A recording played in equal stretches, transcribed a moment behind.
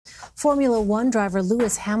Formula One driver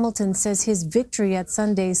Lewis Hamilton says his victory at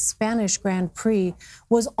Sunday's Spanish Grand Prix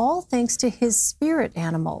was all thanks to his spirit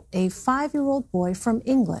animal, a 5-year-old boy from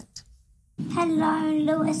England. Hello,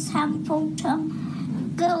 Lewis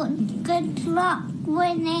Hamilton. Good luck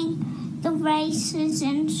winning the races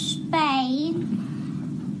in Spain.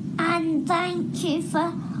 And thank you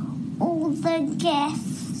for all the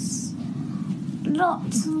gifts.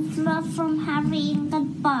 Lots of love from Harry and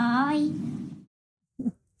goodbye.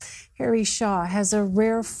 Harry Shaw has a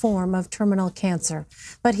rare form of terminal cancer,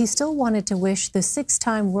 but he still wanted to wish the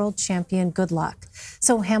 6-time world champion good luck.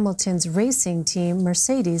 So Hamilton's racing team,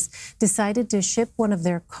 Mercedes, decided to ship one of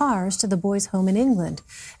their cars to the boy's home in England,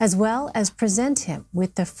 as well as present him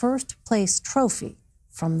with the first-place trophy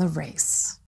from the race.